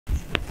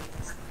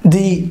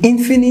The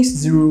Infinix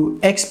Zero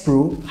X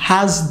Pro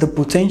has the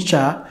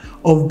potential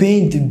of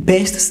being the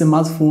best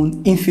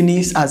smartphone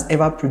Infinix has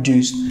ever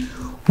produced.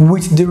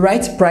 With the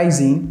right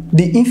pricing,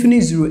 the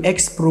Infinix Zero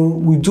X Pro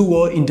will do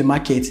well in the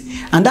market,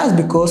 and that's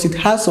because it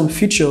has some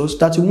features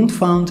that you won't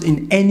find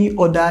in any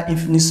other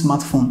Infinix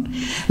smartphone.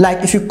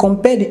 Like if you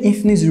compare the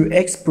Infinix Zero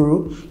X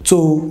Pro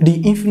to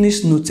the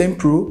Infinix Note 10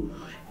 Pro,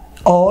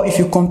 or if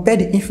you compare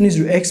the Infinix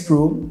Zero X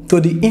Pro to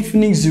the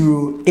Infinix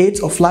Zero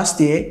 8 of last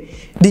year,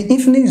 the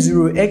Infinix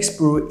Zero X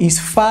Pro is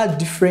far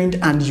different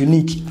and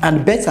unique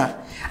and better.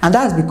 And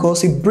that's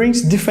because it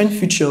brings different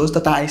features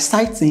that are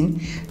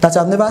exciting that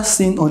I've never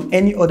seen on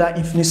any other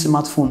Infinix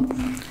smartphone.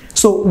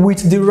 So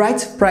with the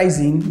right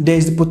pricing, there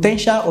is the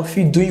potential of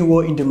it doing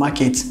well in the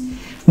market.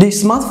 The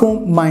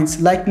smartphone might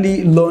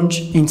likely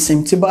launch in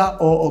September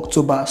or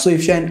October. So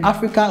if you're in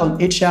Africa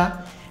or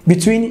Asia,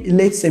 between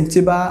late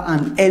September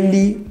and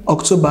early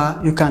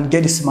October, you can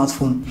get the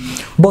smartphone.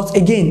 But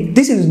again,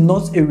 this is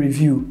not a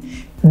review.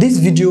 This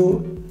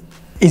video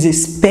is a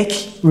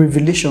specs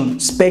revelation.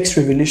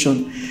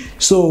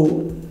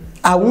 So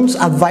I won't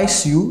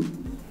advise you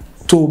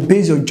to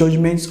base your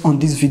judgments on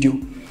this video.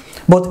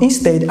 But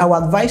instead, I will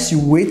advise you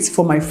wait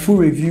for my full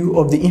review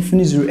of the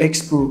Infinix Zero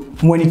X Pro.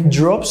 When it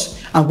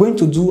drops, I'm going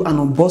to do an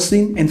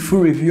unboxing and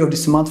full review of the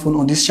smartphone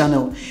on this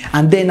channel.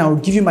 And then I will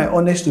give you my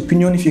honest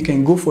opinion if you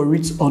can go for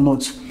it or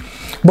not.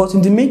 But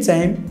in the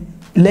meantime,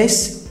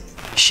 let's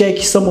check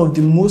some of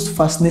the most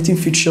fascinating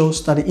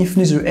features that the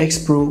Infinix Zero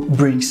X Pro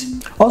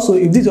brings. Also,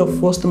 if this is your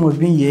first time of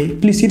being here,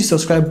 please hit the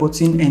subscribe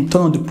button and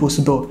turn on the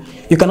post bell.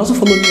 You can also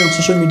follow me on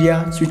social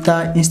media,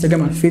 Twitter,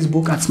 Instagram and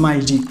Facebook at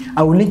MyG.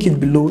 I will link it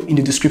below in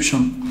the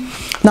description.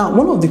 Now,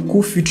 one of the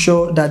cool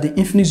features that the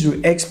Infinix Zero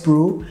X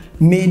Pro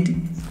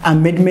made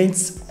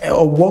amendments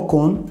or work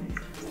on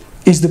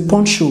is the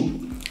punch hole.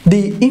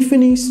 The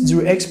Infinix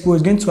Zero X Pro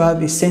is going to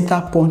have a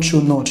center punch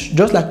hole notch,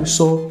 just like we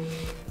saw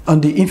on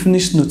the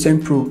Infinix Note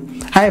 10 Pro.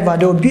 However,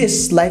 there will be a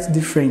slight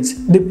difference.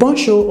 The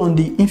punch hole on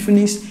the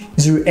Infinix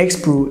Zero X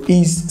Pro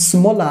is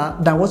smaller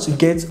than what you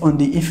get on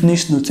the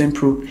Infinix Note 10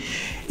 Pro.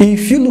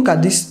 If you look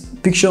at this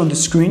picture on the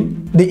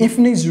screen, the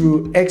Infinix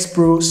Zero X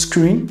Pro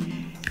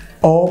screen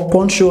or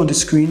punch hole on the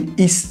screen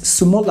is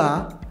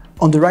smaller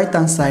on the right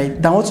hand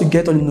side than what you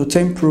get on the Note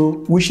 10 Pro,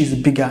 which is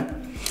bigger.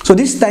 So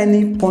this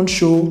tiny punch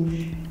hole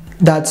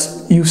that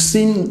you've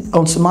seen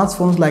on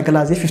smartphones like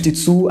Galaxy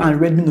S52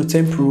 and Redmi Note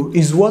 10 Pro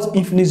is what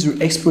Infinix Zero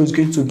X Pro is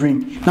going to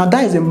bring. Now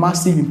that is a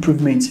massive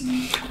improvement.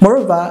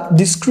 Moreover,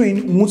 the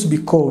screen won't be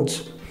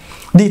curved.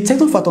 The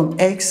Tecno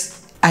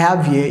X I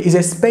have here is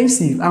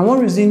expensive, and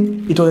one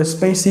reason it was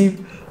expensive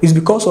is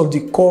because of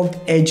the curved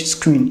edge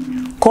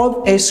screen.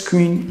 Curved edge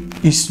screen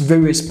is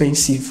very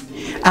expensive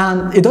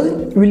and it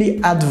doesn't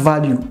really add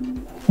value.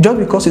 Just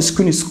because the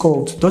screen is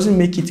curved doesn't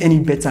make it any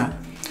better.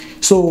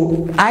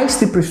 So I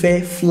still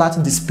prefer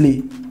flat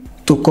display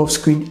to curved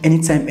screen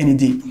anytime, any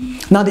day.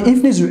 Now the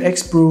Infinix Zero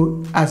X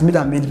Pro has made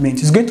an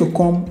amendment. It's going to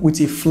come with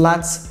a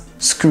flat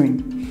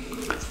screen.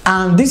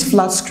 And this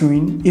flat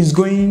screen is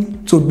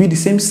going to be the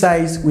same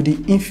size with the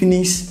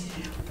Infinix,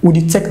 with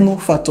the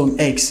Tecno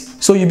X.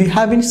 So you'll be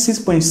having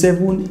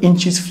 6.7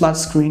 inches flat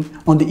screen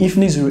on the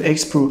Infinix Zero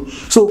X Pro.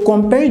 So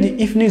comparing the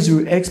Infinix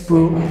Zero X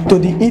Pro to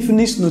the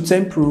Infinix Note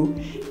 10 Pro,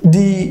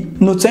 the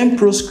Note 10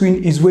 Pro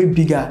screen is way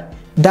bigger.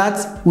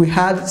 That we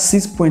had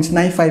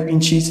 6.95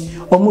 inches,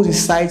 almost the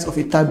size of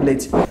a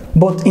tablet.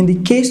 But in the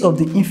case of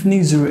the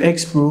Infinix Zero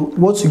X Pro,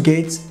 what you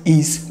get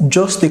is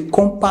just a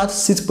compact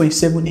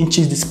 6.7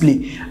 inches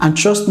display, and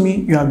trust me,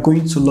 you are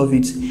going to love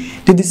it.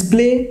 The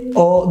display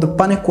or the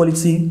panel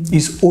quality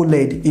is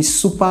OLED, is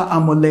Super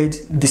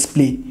AMOLED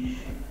display.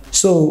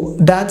 So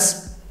that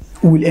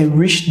will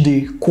enrich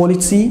the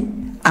quality,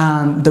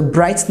 and the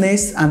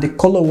brightness and the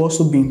color will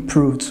also be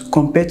improved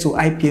compared to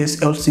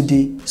IPS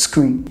LCD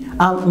screen.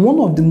 And one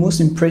of the most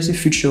impressive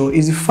features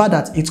is the fact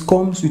that it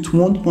comes with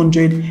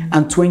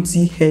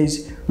 120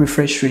 Hz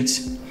refresh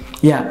rate.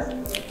 Yeah,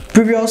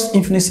 previous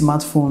Infinix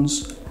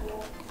smartphones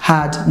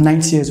had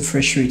 90 Hz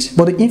refresh rate,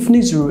 but the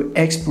Infinix Zero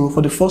X Pro,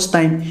 for the first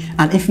time,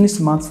 an Infinix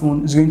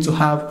smartphone is going to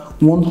have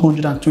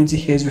 120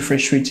 Hz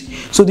refresh rate.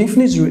 So the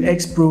Infinix Zero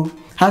X Pro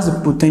has the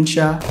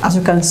potential, as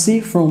you can see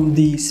from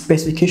the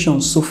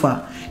specifications so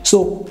far.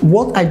 So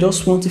what I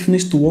just want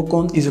Infinix to work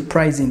on is the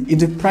pricing. If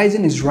the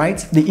pricing is right,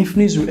 the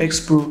Infinix Zero X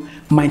Pro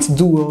might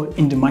do well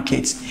in the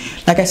market.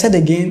 Like I said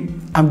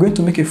again, I'm going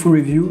to make a full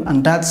review,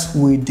 and that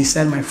will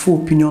decide my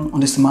full opinion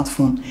on the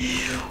smartphone.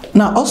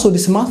 Now also, the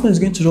smartphone is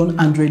going to run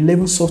Android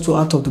 11 software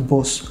out of the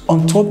box,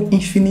 on top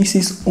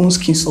Infinix's own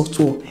skin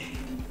software,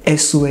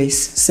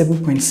 SOS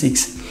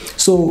 7.6.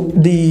 So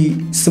the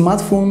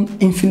smartphone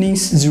Infinix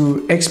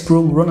Zero X Pro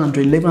will run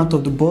Android 11 out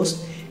of the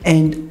box,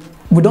 and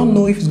we don't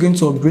know if it's going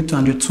to upgrade to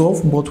Android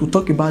 12, but we'll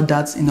talk about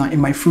that in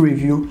my full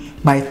review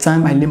by the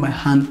time I lay my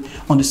hand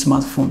on the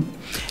smartphone.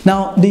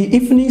 Now the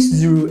Infinix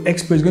Zero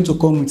X Pro is going to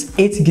come with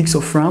 8 gigs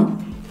of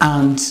RAM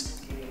and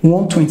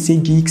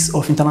 128 gigs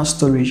of internal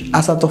storage.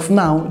 As out of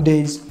now,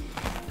 I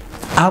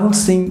haven't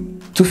seen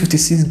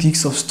 256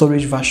 gigs of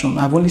storage version.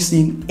 I've only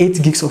seen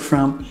 8 gigs of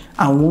RAM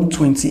and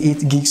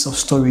 128 gigs of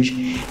storage.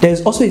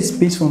 There's also a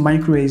space for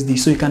micro SD,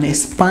 so you can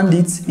expand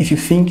it if you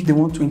think the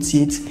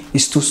 128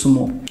 is too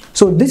small.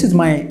 So this is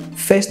my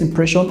first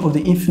impression of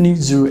the Infinix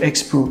Zero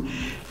X Pro.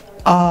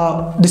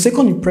 The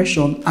second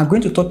impression, I'm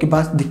going to talk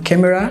about the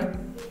camera,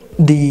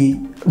 the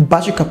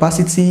battery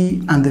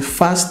capacity, and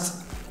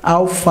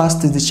how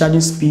fast is the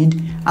charging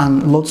speed,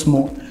 and lots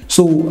more.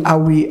 So I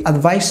will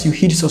advise you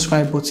hit the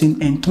subscribe button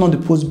and turn on the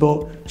post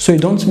bell so you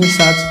don't miss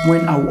out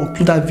when I will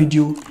upload that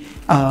video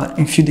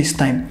in few days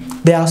time.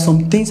 There are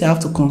some things I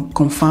have to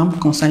confirm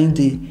concerning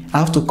the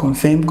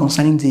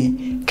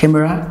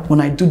camera.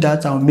 When I do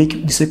that, I'll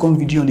make the second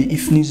video on the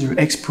Infinix Zero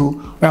X Pro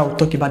where I will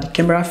talk about the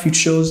camera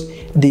features,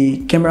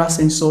 the camera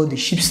sensor, the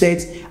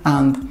chipset,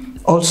 and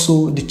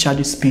also the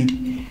charging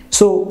speed.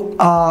 So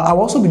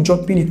I'll also be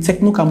dropping a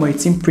Tecno Camera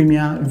 18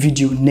 Premier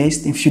video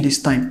next in few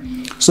days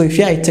time. So if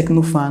you are a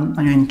Tecno fan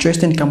and you're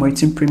interested in Camera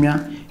 18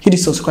 Premier, hit the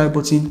subscribe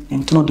button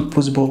and turn on the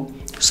post bell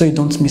so you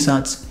don't miss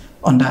out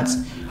on that.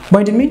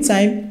 But in the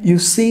meantime,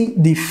 you've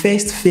seen the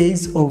first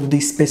phase of the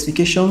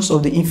specifications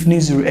of the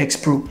Infinix Zero X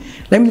Pro.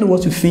 Let me know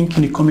what you think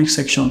in the comment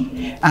section,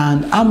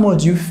 and how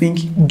much you think,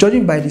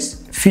 judging by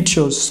these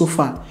features so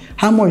far,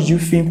 how much you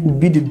think would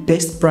be the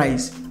best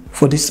price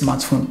for this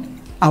smartphone.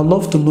 I'd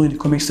love to know in the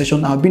comment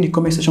section. I'll be in the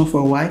comment section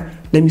for a while.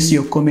 Let me see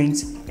your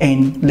comments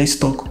and let's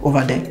talk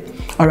over there.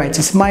 Alright,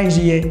 it's Miles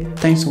here.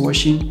 Thanks for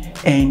watching,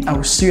 and I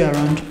will see you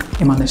around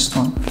in my next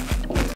one.